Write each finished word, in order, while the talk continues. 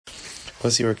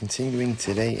Plus, we're continuing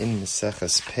today in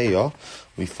Maseches Peah.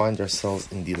 We find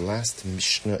ourselves in the last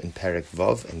Mishnah in Perek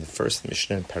Vav and the first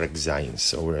Mishnah in Perek Zayin.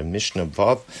 So we're in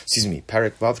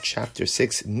Perek Vav, chapter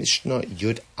 6, Mishnah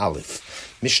Yud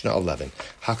Aleph, Mishnah 11.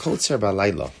 Hakotzer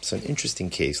Balayla. So an interesting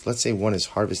case. Let's say one is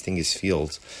harvesting his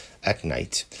fields at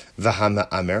night, Vahama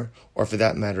Amer, or for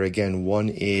that matter, again, one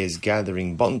is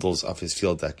gathering bundles of his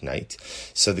field at night.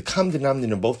 So the common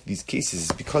denominator in both of these cases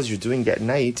is because you're doing it at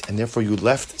night and therefore you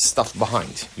left stuff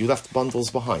behind. You left bundles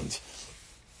behind.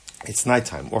 It's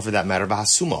nighttime, or for that matter,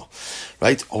 Vahasuma,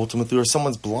 right? Ultimately, or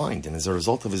someone's blind, and as a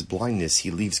result of his blindness,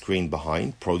 he leaves grain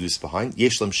behind, produce behind,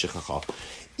 Yeshlam Shechacha.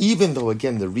 Even though,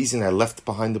 again, the reason I left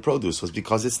behind the produce was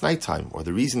because it's nighttime, or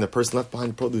the reason the person left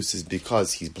behind the produce is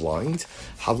because he's blind,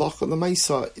 halacha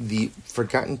l'maisa, the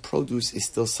forgotten produce is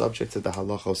still subject to the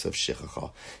halachos of shechacha.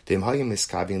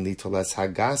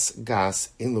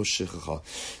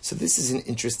 So this is an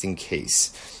interesting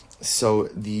case. So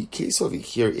the case over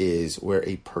here is where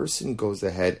a person goes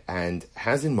ahead and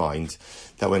has in mind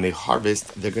that when they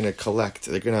harvest, they're going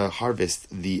to harvest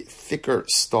the thicker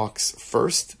stalks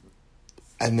first,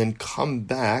 and then come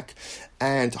back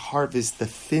and harvest the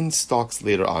thin stalks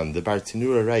later on. The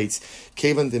Bartenura writes,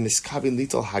 "Kevan de miskabin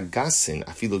little hagasin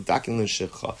afilu dakin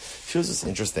l'shechcha." Here's what's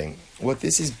interesting. What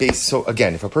this is based. So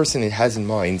again, if a person has in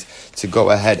mind to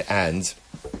go ahead and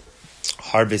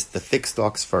harvest the thick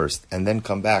stalks first and then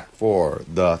come back for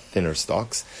the thinner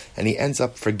stalks, and he ends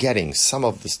up forgetting some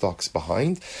of the stalks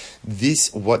behind,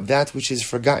 that which is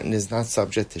forgotten is not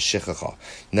subject to shechacha.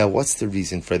 Now, what's the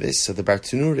reason for this? So the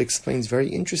Bartenura explains very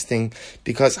interesting,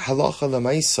 because halacha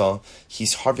l'maisa,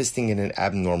 he's harvesting in an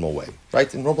abnormal way,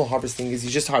 right? And normal harvesting is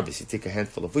you just harvest. You take a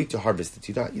handful of wheat, you harvest it.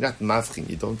 You're not mavchin.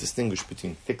 You don't distinguish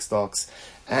between thick stalks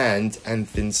and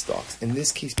thin stalks. In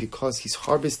this case, because he's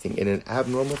harvesting in an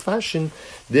abnormal fashion,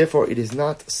 therefore it is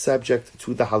not subject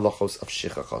to the halachos of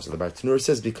shechacha. So the Bartenura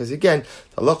says, because again,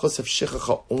 the halachos of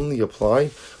shechacha only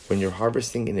apply when you're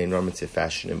harvesting in a normative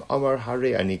fashion. Im amar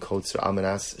hare ani kotzer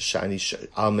almanas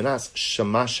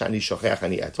shama shani shochech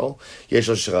ani etol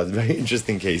yeshol shechad. Very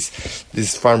interesting case.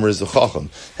 This farmer is a chacham,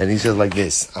 and he says like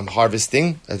this: I'm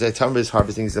harvesting. As the time is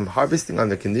harvesting, I'm harvesting on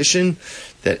the condition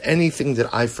that anything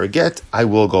that I forget, I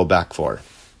will go back for,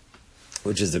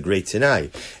 which is a great Tanai.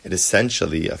 It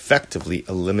essentially, effectively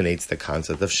eliminates the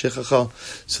concept of shechacha.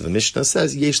 So the Mishnah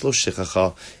says, yesh lo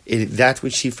shechacha. That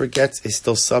which he forgets is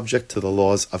still subject to the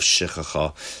laws of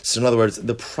shechacha. So in other words,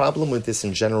 the problem with this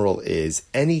in general is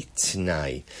any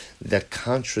Tanai that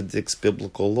contradicts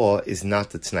biblical law is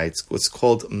not the Tanai. It's what's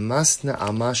called masna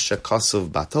amash shakasov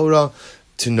batorah,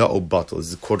 to no batal. This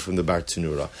is a quote from the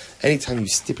Bartenura. Anytime you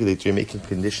stipulate, you're making a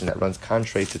condition that runs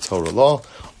contrary to Torah law,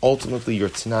 ultimately your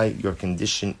Tanai, your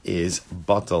condition is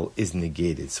batal, is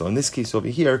negated. So in this case over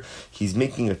here, he's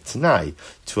making a Tanai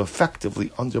to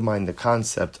effectively undermine the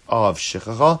concept of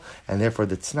shechacha, and therefore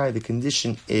the Tanai, the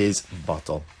condition, is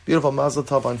batal. Beautiful. Mazel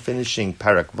tov on finishing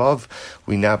Perek Vav.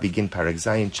 We now begin Perek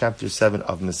Zayin, chapter 7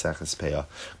 of Maseches Peah.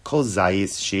 Kol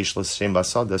zayis sheish lo shem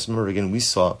basadas. Remember again, we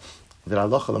saw that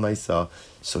halacha l'maisa,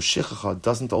 so shechacha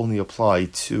doesn't only apply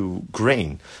to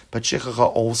grain, but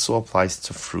shechacha also applies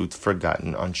to fruit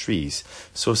forgotten on trees.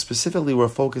 So specifically we're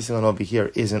focusing on over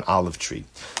here is an olive tree.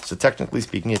 So technically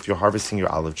speaking, if you're harvesting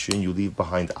your olive tree and you leave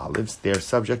behind olives, they're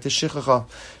subject to shechacha.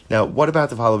 Now, what about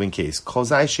the following case? Kol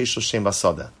zayis sheish lo shem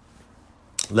basada.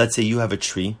 Let's say you have a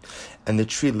tree, and the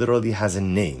tree literally has a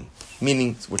name,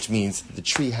 which means the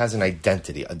tree has an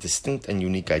identity, a distinct and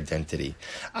unique identity.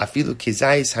 Afilu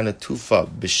kizayis hanatufa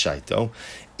b'shaito.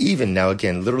 Even now,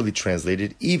 again, literally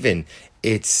translated, even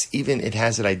it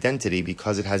has an identity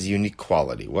because it has a unique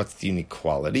quality. What's the unique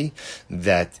quality?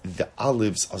 That the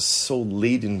olives are so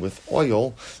laden with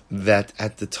oil that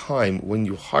at the time when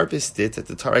you harvest it, that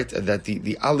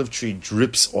the olive tree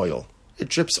drips oil. It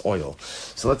drips oil.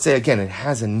 So let's say again, it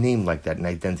has a name like that, an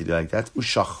identity like that,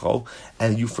 ushacho,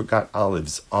 and you forgot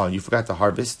you forgot to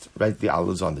harvest, right, the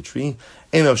olives on the tree.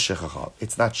 Eno shechacha.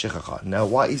 It's not shechacha. Now,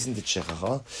 why isn't it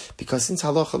shechacha? Because since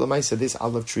halacha l'maisa, this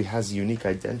olive tree has a unique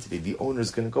identity, the owner is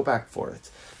going to go back for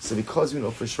it. So because we know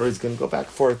for sure he's going to go back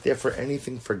for it, therefore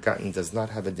anything forgotten does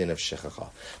not have a din of shechacha.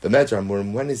 The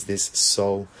Medrash, when is this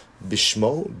so?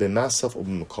 Bishmo, b'masav, or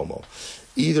b'makomo.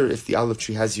 Either if the olive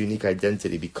tree has a unique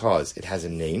identity because it has a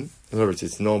name, in other words,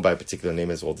 it's known by a particular name,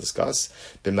 as we'll discuss,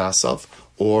 b'masav,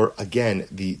 or again,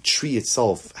 the tree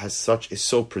itself is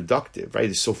so productive, right?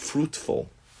 It's so fruitful,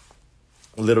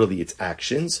 literally its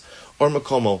actions, or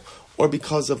makomo, or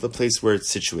because of the place where it's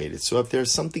situated. So if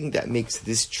there's something that makes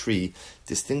this tree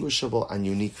distinguishable and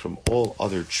unique from all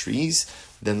other trees,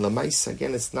 then l'maisa,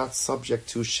 again, it's not subject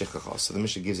to shechacha. So the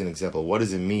Mishnah gives an example. What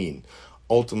does it mean?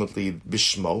 ultimately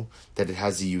bishmo, that it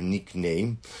has a unique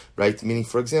name, right? Meaning,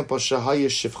 for example, shahaya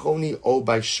shifchoni o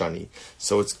by shani.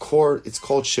 So it's called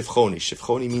shifchoni.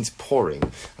 Shifchoni means pouring.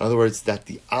 In other words, that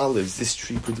the olives, this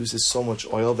tree produces so much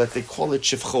oil that they call it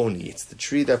shifchoni. It's the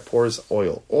tree that pours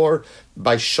oil. Or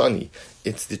by shani,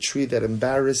 it's the tree that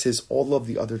embarrasses all of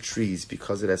the other trees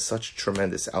because it has such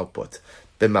tremendous output.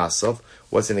 B'masav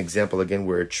was an example again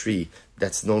where a tree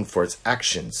that's known for its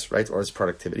actions, right, or its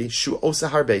productivity. Shu osa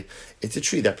harbe, it's a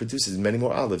tree that produces many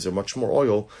more olives or much more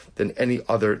oil than any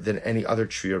other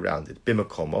tree around it.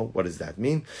 Bimakomo, what does that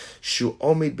mean? Shu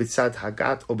omid b'tzad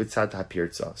hagat o b'tzad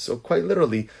hapirza. So quite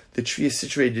literally, the tree is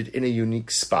situated in a unique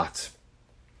spot.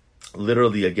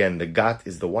 Literally, again, the gat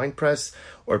is the wine press,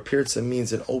 or pirza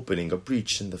means an opening, a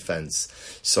breach in the fence.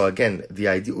 So again, the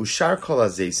idea, ushar kol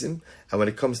hazesim, and when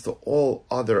it comes to all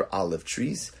other olive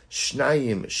trees,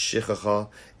 shnayim shichacha,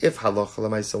 if halacha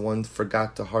l'maisa one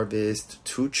forgot to harvest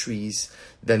 2 trees,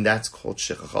 then that's called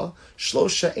shichacha.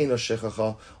 Shlosha eno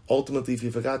shichacha. Ultimately, if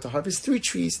you forgot to harvest 3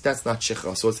 trees, that's not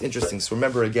shichacha. So it's interesting. So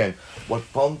remember again, what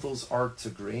bundles are to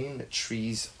grain,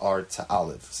 trees are to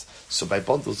olives. So by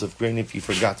bundles of grain, if you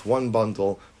forgot 1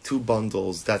 bundle, 2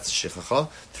 bundles, that's shichacha.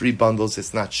 3 bundles,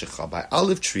 it's not shichacha. By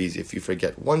olive trees, if you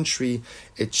forget 1 tree,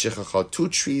 it's shichacha. 2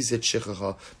 trees, it's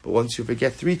shichacha. But once you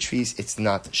forget 3 trees, it's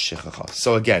not shichacha.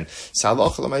 So again,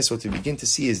 what we begin to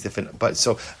see is different. But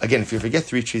so again, if you forget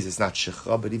 3 trees, it's not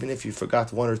shichacha. But even if you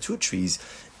forgot 1 or 2 trees,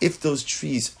 if those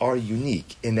trees are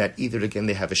unique in that either, again,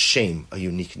 they have a shem, a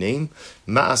unique name,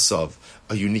 ma'asav,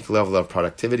 a unique level of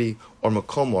productivity, or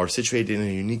makom, are situated in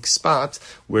a unique spot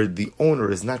where the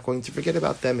owner is not going to forget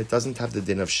about them, it doesn't have the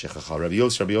din of shichacha. Rabbi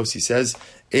Yossi says,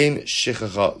 ein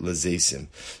shichacha lezesim.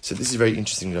 So this is very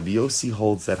interesting. Rabbi Yossi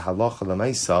holds that halacha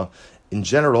l'maisa, in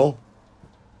general,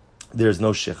 there's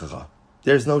no shichacha.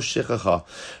 There's no shichacha,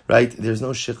 right? There's no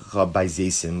shichacha by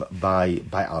zesim,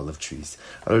 by olive trees.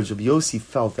 Rabbi Yossi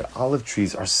felt that olive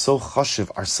trees are so chashiv,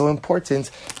 are so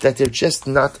important, that they're just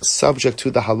not subject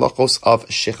to the halachos of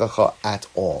shichacha at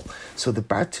all. So the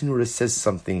Bartanura says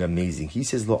something amazing. He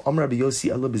says, Lo Amar Rabbi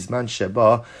Yossi ala bizman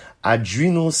sheba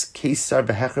adrinos kesar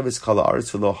v'hechreves kala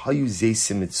aretz v'lo hayu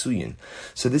zesim mitzuyin.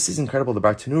 So this is incredible. The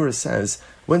Bartanura says,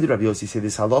 when did Rabbi Yossi say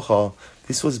this halacha?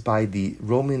 This was by the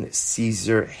Roman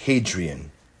Caesar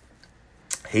Hadrian.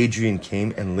 Hadrian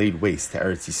came and laid waste to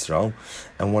Eretz Yisrael,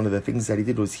 and one of the things that he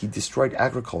did was he destroyed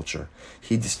agriculture.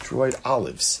 He destroyed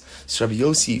olives. So Rabbi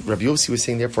Yossi was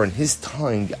saying, therefore, in his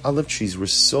time, the olive trees were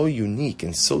so unique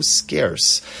and so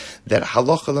scarce that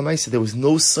halacha l'maisa, there was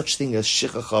no such thing as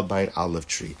shichacha by an olive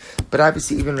tree. But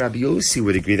obviously, even Rabbi Yossi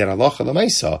would agree that halacha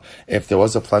l'maisa, if there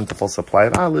was a plentiful supply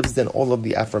of olives, then all of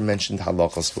the aforementioned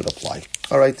halachas would apply.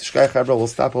 All right, Shkai Chabra, we'll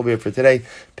stop over here for today.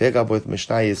 Pick up with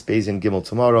Mishnayos Beis and Gimel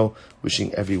tomorrow.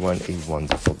 Wishing everyone a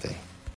wonderful day.